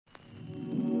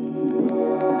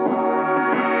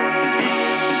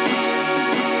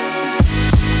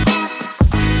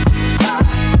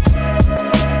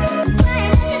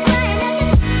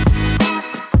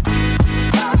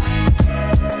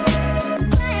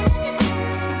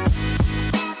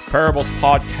Parables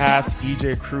Podcast,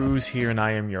 EJ Cruz here, and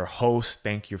I am your host.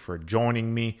 Thank you for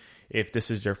joining me. If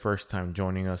this is your first time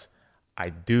joining us, I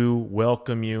do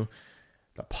welcome you.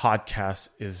 The podcast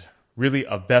is really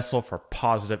a vessel for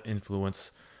positive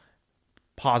influence,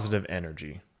 positive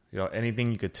energy. You know,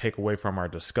 anything you could take away from our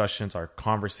discussions, our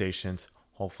conversations,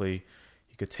 hopefully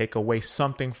you could take away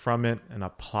something from it and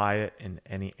apply it in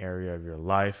any area of your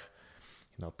life.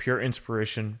 You know, pure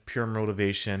inspiration, pure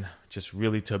motivation, just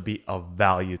really to be of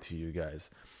value to you guys.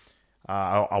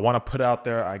 I want to put out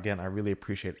there, again, I really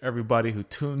appreciate everybody who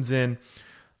tunes in.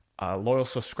 Loyal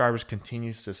subscribers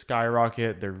continues to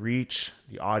skyrocket. The reach,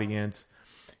 the audience,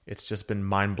 it's just been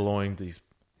mind-blowing these,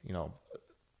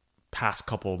 past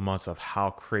couple of months of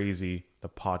how crazy the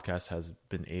podcast has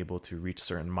been able to reach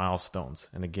certain milestones.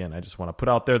 And again, I just want to put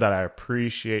out there that I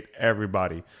appreciate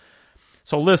everybody.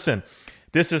 So listen,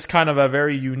 this is kind of a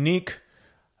very unique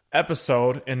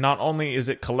episode, and not only is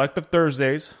it Collective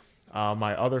Thursdays,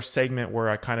 my other segment where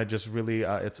I kind of just really,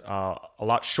 it's a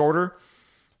lot shorter,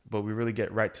 but we really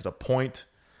get right to the point.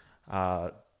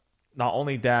 Not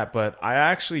only that, but I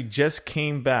actually just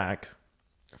came back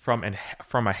from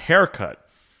a haircut,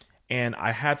 and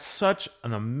I had such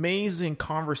an amazing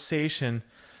conversation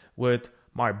with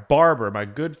my barber, my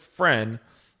good friend,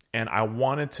 and I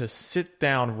wanted to sit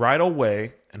down right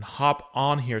away and hop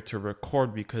on here to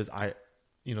record because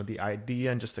the idea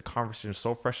and just the conversation is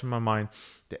so fresh in my mind.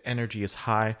 The energy is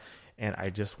high, and I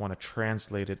just want to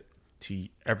translate it to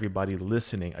everybody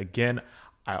listening. Again,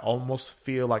 I almost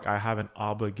feel like I have an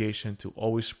obligation to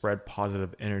always spread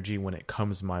positive energy when it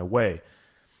comes my way.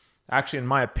 Actually, in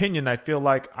my opinion, I feel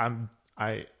like I'm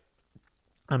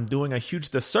doing a huge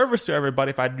disservice to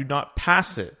everybody if I do not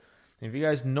pass it. If you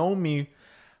guys know me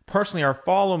personally or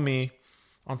follow me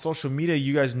on social media,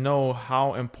 you guys know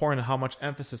how important, how much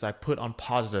emphasis I put on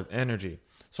positive energy.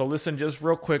 So listen, just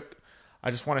real quick, I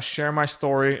just want to share my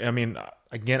story. I mean,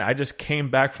 again, I just came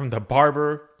back from the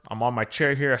barber. I'm on my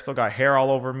chair here. I still got hair all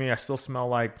over me. I still smell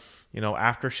like,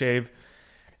 aftershave.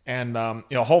 And,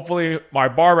 hopefully my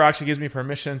barber actually gives me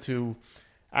permission to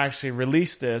actually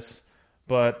release this.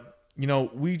 But,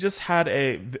 we just had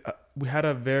a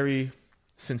very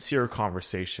sincere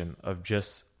conversation of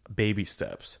just baby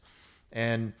steps.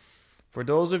 And for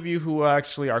those of you who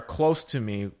actually are close to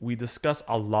me, we discuss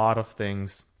a lot of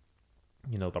things,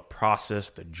 the process,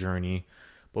 the journey,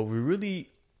 but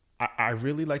I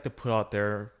really like to put out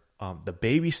there the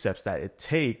baby steps that it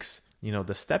takes,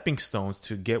 the stepping stones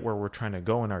to get where we're trying to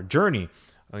go in our journey,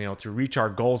 to reach our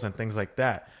goals and things like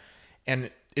that. And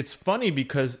it's funny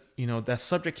because, that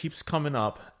subject keeps coming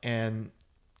up, and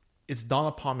it's dawned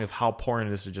upon me of how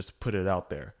important it is to just put it out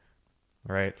there,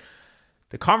 right?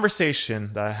 The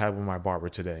conversation that I had with my barber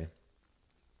today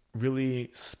really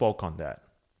spoke on that.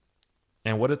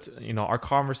 And what it's, our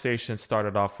conversation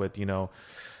started off with,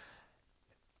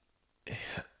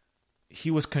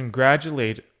 he was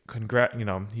congratulated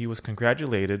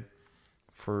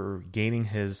for gaining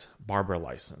his barber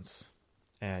license.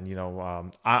 And,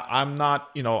 I'm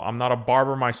not a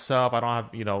barber myself. I don't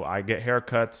have, I get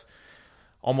haircuts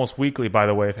almost weekly, by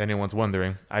the way, if anyone's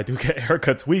wondering. I do get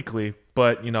haircuts weekly,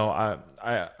 but,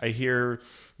 I hear,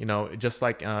 just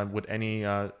like with any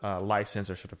license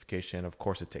or certification, of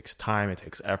course, it takes time, it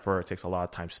takes effort, it takes a lot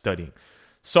of time studying.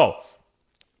 So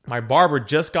my barber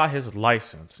just got his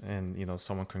license, and,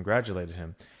 someone congratulated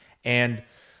him, and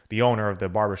the owner of the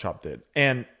barbershop did.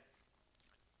 And,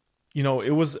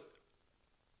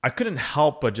 I couldn't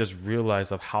help but just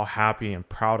realize of how happy and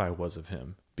proud I was of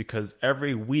him, because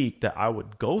every week that I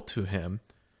would go to him,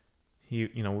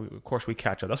 of course we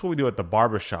catch up. That's what we do at the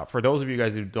barbershop. For those of you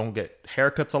guys who don't get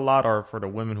haircuts a lot, or for the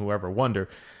women who ever wonder,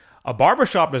 a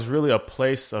barbershop is really a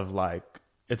place of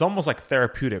it's almost like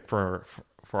therapeutic for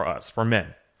us, for men.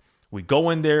 We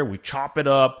go in there, we chop it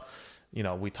up,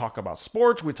 we talk about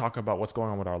sports, we talk about what's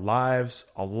going on with our lives.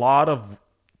 A lot of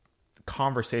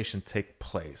conversation take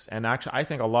place, and actually I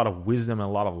think a lot of wisdom and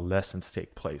a lot of lessons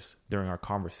take place during our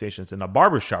conversations in a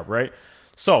barbershop, right?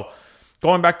 So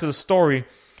going back to the story,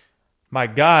 my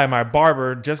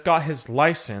barber just got his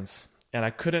license, and I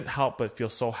couldn't help but feel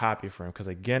so happy for him, because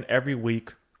again, every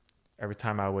week, every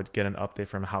time I would get an update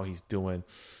from how he's doing,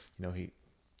 he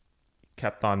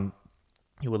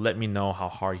would let me know how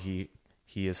hard he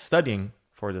is studying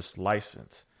for this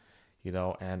license.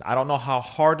 And I don't know how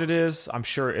hard it is. I'm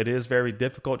sure it is very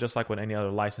difficult, just like with any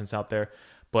other license out there.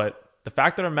 But the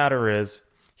fact of the matter is,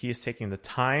 he is taking the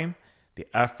time, the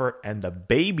effort, and the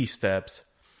baby steps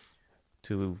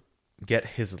to get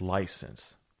his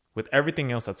license with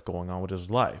everything else that's going on with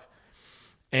his life.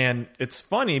 And it's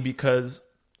funny because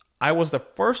I was the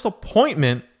first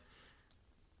appointment,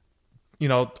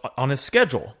 on his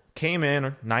schedule. came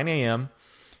in 9 a.m.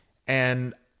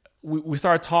 and we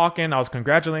started talking. I was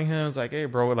congratulating him. I was like, hey,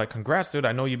 bro, like, congrats, dude.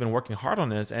 I know you've been working hard on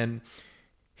this. And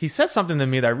he said something to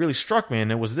me that really struck me,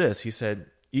 and it was this. He said,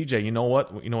 EJ, you know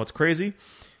what? You know what's crazy?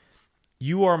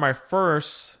 You are my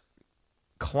first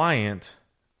client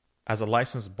as a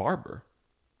licensed barber.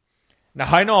 Now,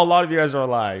 I know a lot of you guys are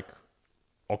like,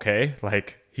 okay,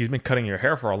 like, he's been cutting your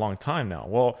hair for a long time now.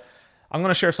 Well, I'm going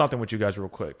to share something with you guys real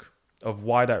quick of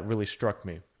why that really struck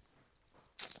me.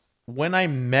 When I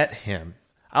met him,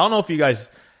 I don't know if you guys,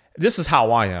 this is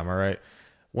how I am, all right?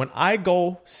 When I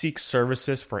go seek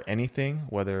services for anything,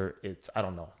 whether it's, I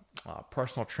don't know,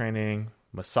 personal training,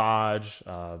 massage,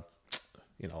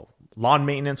 lawn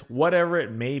maintenance, whatever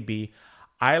it may be,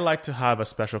 I like to have a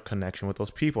special connection with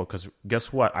those people because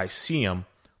guess what? I see them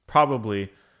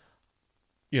probably,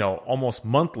 almost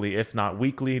monthly, if not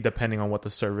weekly, depending on what the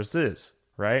service is,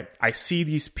 right? I see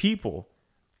these people.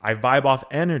 I vibe off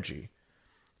energy.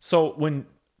 So when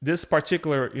this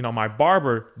particular, my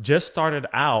barber just started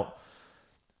out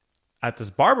at this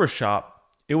barber shop,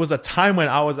 it was a time when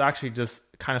I was actually just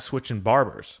kind of switching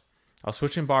barbers. I was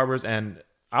switching barbers, and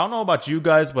I don't know about you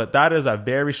guys, but that is a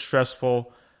very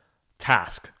stressful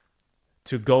task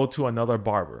to go to another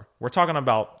barber. We're talking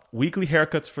about weekly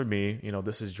haircuts for me.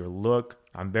 This is your look.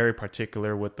 I'm very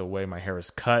particular with the way my hair is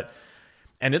cut.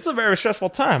 And it's a very stressful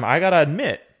time. I got to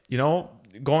admit,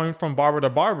 going from barber to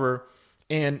barber,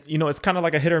 and, it's kind of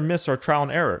like a hit or miss or trial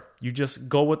and error. You just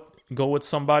go with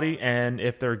somebody, and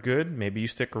if they're good, maybe you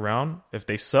stick around. If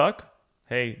they suck,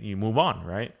 hey, you move on,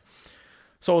 right?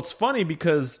 So it's funny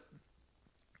because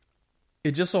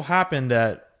it just so happened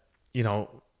that,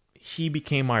 he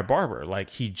became my barber. Like,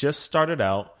 he just started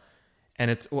out, and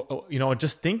it's,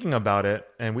 just thinking about it,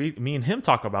 and me and him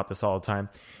talk about this all the time.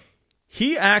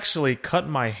 He actually cut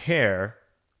my hair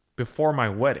before my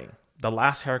wedding, the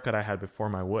last haircut I had before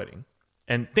my wedding.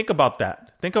 And think about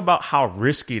that. Think about how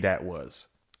risky that was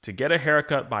to get a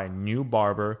haircut by a new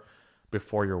barber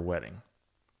before your wedding.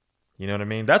 You know what I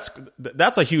mean? That's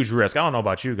a huge risk. I don't know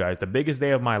about you guys. The biggest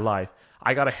day of my life,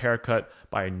 I got a haircut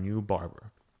by a new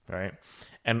barber, right?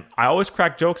 And I always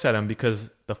crack jokes at him because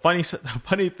the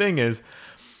funny thing is,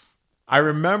 I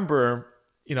remember,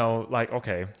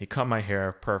 okay, he cut my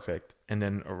hair, perfect. And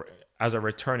then as a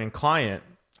returning client,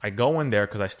 I go in there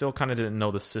because I still kind of didn't know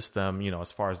the system,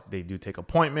 as far as they do take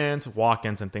appointments,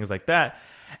 walk-ins, and things like that.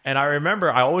 And I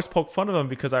remember I always poke fun of them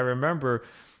because I remember,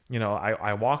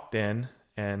 I walked in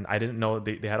and I didn't know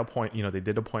they had they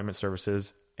did appointment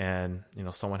services, and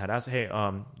someone had asked, hey,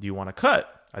 do you want to cut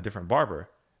a different barber?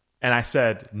 And I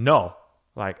said no.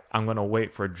 Like, I'm gonna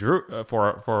wait for Drew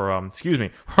for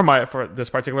this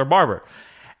particular barber.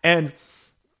 And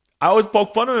I always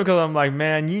poke fun of him because I'm like,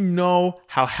 man,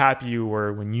 how happy you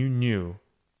were when you knew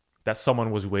that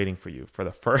someone was waiting for you for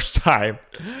the first time,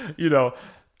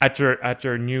 at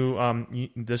your new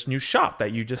this new shop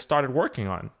that you just started working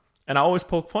on. And I always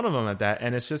poke fun of him at that.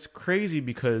 And it's just crazy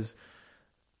because,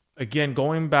 again,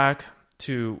 going back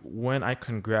to when I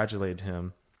congratulated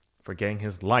him for getting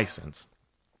his license,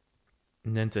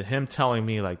 and then to him telling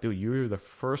me, like, dude, you're the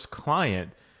first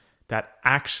client that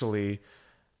actually,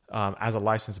 as a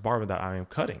licensed barber, that I am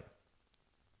cutting.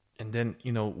 And then,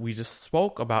 we just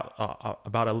spoke about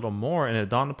it a little more, and it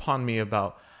dawned upon me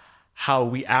about how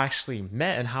we actually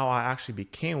met and how I actually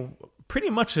became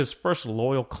pretty much his first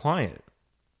loyal client.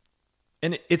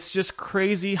 And it's just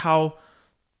crazy how,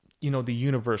 the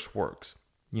universe works.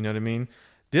 You know what I mean?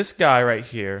 This guy right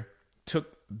here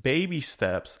took baby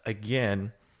steps,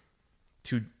 again,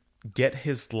 to get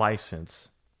his license,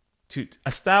 to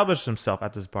establish himself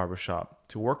at this barbershop,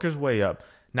 to work his way up,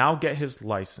 now get his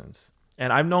license.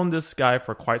 And I've known this guy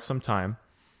for quite some time.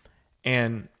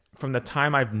 And from the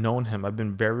time I've known him, I've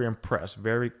been very impressed.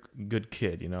 Very good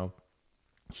kid,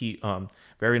 He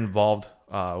very involved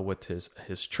with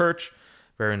his church,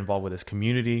 very involved with his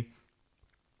community.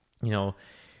 The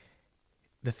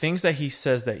things that he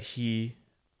says that he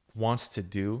wants to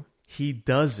do, he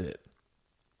does it.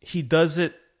 He does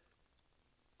it.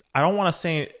 I don't want to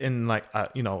say it in like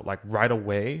right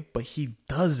away, but he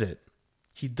does it.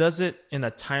 He does it in a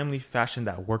timely fashion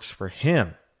that works for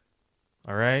him.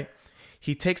 All right.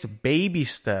 He takes baby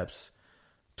steps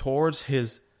towards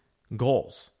his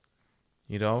goals.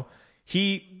 Some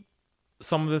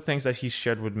of the things that he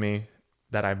shared with me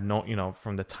that I've known,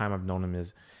 from the time I've known him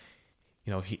is,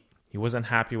 he wasn't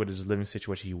happy with his living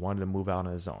situation. He wanted to move out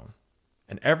on his own.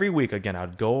 And every week, again,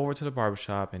 I'd go over to the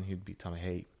barbershop and he'd be telling me,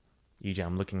 hey, EJ,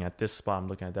 I'm looking at this spot. I'm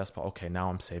looking at that spot. Okay, now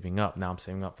I'm saving up. Now I'm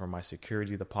saving up for my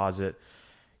security deposit.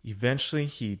 Eventually,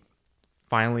 he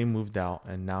finally moved out,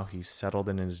 and now he's settled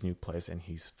in his new place, and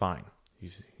he's fine.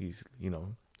 He's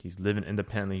He's living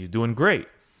independently. He's doing great,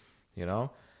 you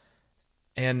know?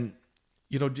 And,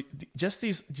 you know, just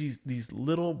these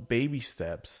little baby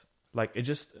steps, like it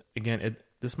just, again,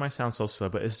 this might sound so silly,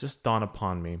 but it's just dawned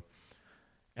upon me.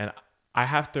 And I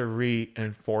have to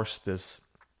reinforce this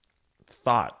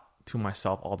thought to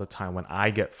myself all the time when I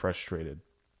get frustrated.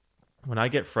 When I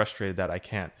get frustrated that I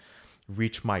can't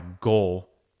reach my goal,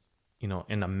 you know,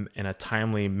 in a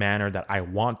timely manner that I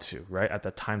want to, right? At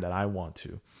the time that I want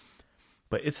to.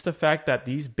 But it's the fact that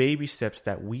these baby steps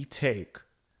that we take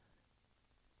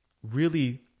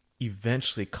really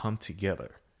eventually come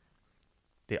together.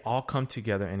 They all come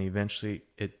together, and eventually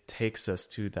it takes us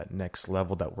to that next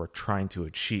level that we're trying to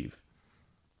achieve.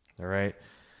 All right.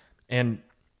 And,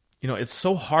 you know, it's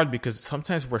so hard because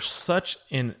sometimes we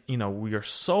are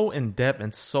so in depth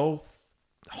and so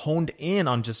honed in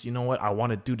on just, you know what, I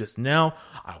want to do this now.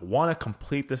 I want to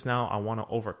complete this now. I want to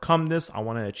overcome this. I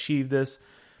want to achieve this.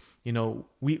 You know,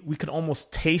 we can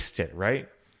almost taste it, right?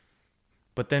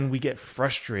 But then we get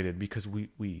frustrated because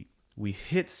we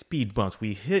hit speed bumps.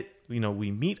 We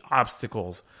meet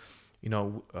obstacles. You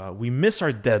know, we miss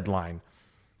our deadline.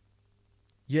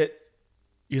 Yet,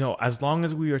 you know, as long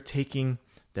as we are taking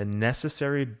the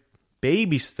necessary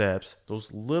baby steps,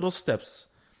 those little steps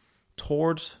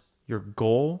towards your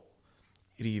goal,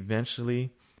 it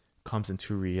eventually comes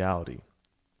into reality.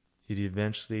 It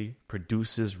eventually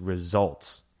produces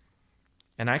results.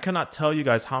 And I cannot tell you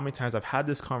guys how many times I've had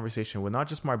this conversation with not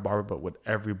just my barber, but with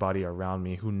everybody around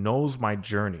me who knows my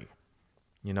journey.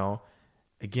 You know,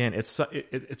 again, it's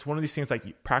one of these things like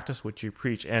you practice what you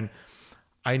preach. And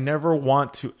I never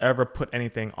want to ever put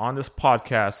anything on this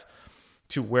podcast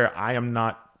to where I am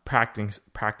not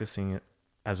practicing it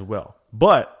as well.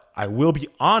 But I will be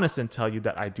honest and tell you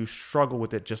that I do struggle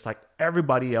with it just like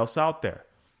everybody else out there.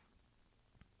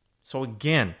 So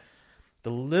again,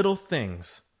 the little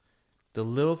things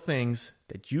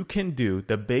that you can do,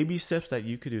 the baby steps that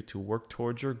you could do to work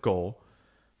towards your goal.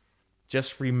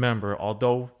 Just remember,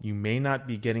 although you may not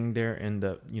be getting there in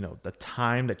the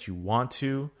time that you want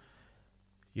to,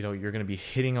 you know, you're going to be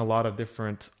hitting a lot of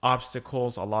different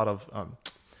obstacles, just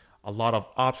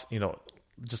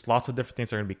lots of different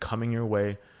things are going to be coming your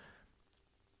way, you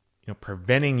know,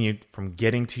 preventing you from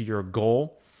getting to your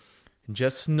goal.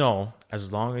 Just know, as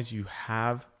long as you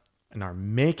have and are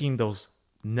making those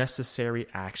necessary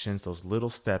actions, those little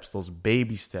steps, those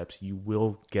baby steps, you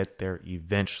will get there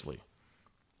eventually.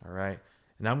 All right.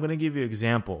 And I'm going to give you an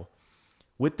example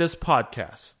with this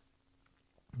podcast.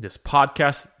 This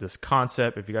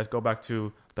concept, if you guys go back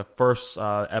to the first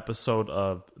episode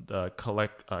of the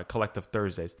Collective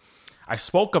Thursdays, I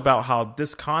spoke about how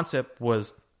this concept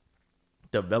was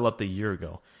developed a year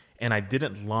ago, and I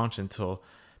didn't launch until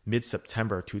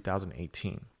mid-September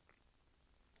 2018.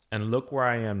 And look where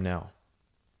I am now.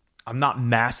 I'm not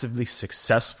massively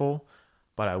successful,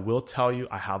 but I will tell you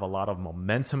I have a lot of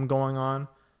momentum going on.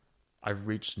 I've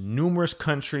reached numerous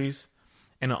countries,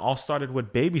 and it all started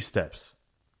with baby steps.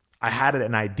 I had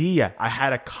an idea. I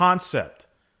had a concept.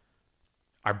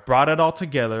 I brought it all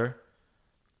together.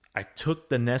 I took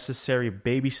the necessary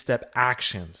baby step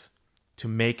actions to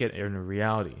make it in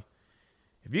reality.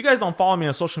 If you guys don't follow me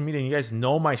on social media and you guys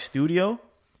know my studio,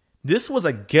 this was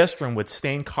a guest room with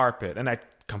stained carpet, and I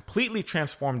completely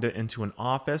transformed it into an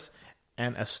office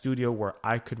and a studio where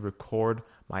I could record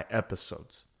my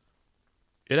episodes.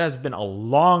 It has been a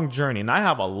long journey, and I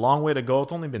have a long way to go.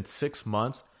 It's only been 6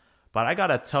 months. But I got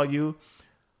to tell you,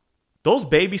 those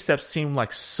baby steps seem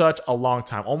like such a long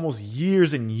time, almost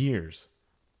years and years.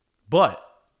 But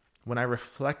when I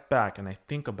reflect back and I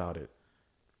think about it,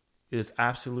 it is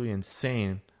absolutely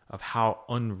insane of how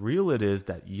unreal it is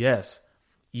that, yes,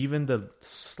 even the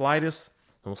slightest,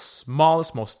 most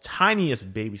smallest, most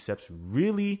tiniest baby steps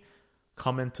really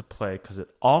come into play because it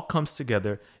all comes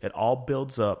together, it all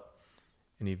builds up,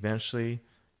 and eventually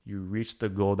you reach the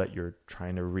goal that you're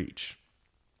trying to reach.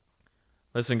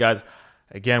 Listen, guys,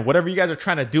 again, whatever you guys are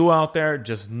trying to do out there,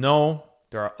 just know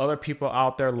there are other people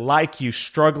out there like you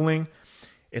struggling.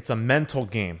 It's a mental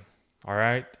game, all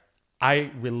right?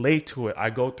 I relate to it.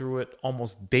 I go through it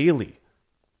almost daily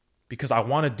because I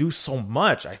want to do so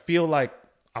much. I feel like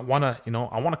I want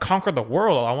to conquer the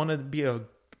world. I want to be a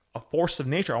force of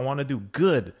nature. I want to do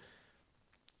good.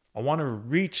 I want to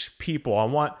reach people. I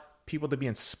want people to be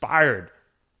inspired.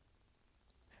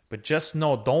 But just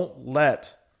know, don't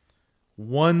let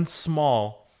one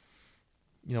small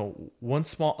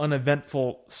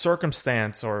uneventful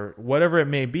circumstance or whatever it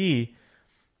may be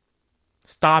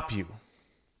stop you.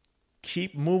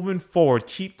 Keep moving forward.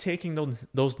 Keep taking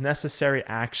those necessary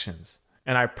actions.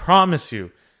 And I promise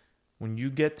you, when you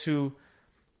get to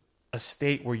a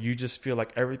state where you just feel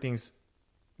like everything's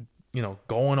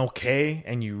going okay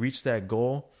and you reach that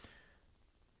goal,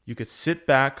 you could sit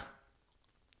back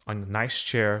on a nice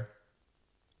chair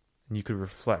and you could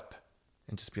reflect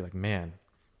and just be like, man,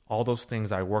 all those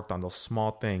things I worked on, those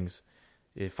small things,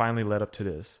 it finally led up to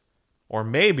this. Or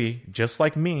maybe, just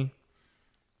like me,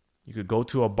 you could go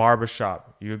to a barber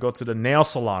shop, you could go to the nail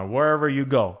salon, wherever you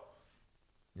go,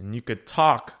 and you could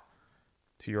talk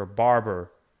to your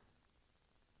barber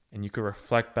and you could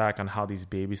reflect back on how these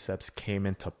baby steps came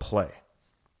into play.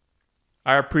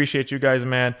 I appreciate you guys,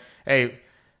 man. Hey,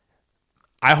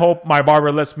 I hope my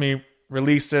barber lets me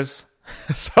release this.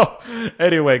 So,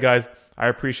 anyway, guys, I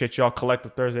appreciate y'all.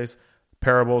 Collective Thursdays,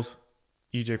 Parables,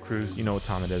 EJ Cruz. You know what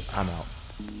time it is. I'm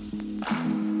out.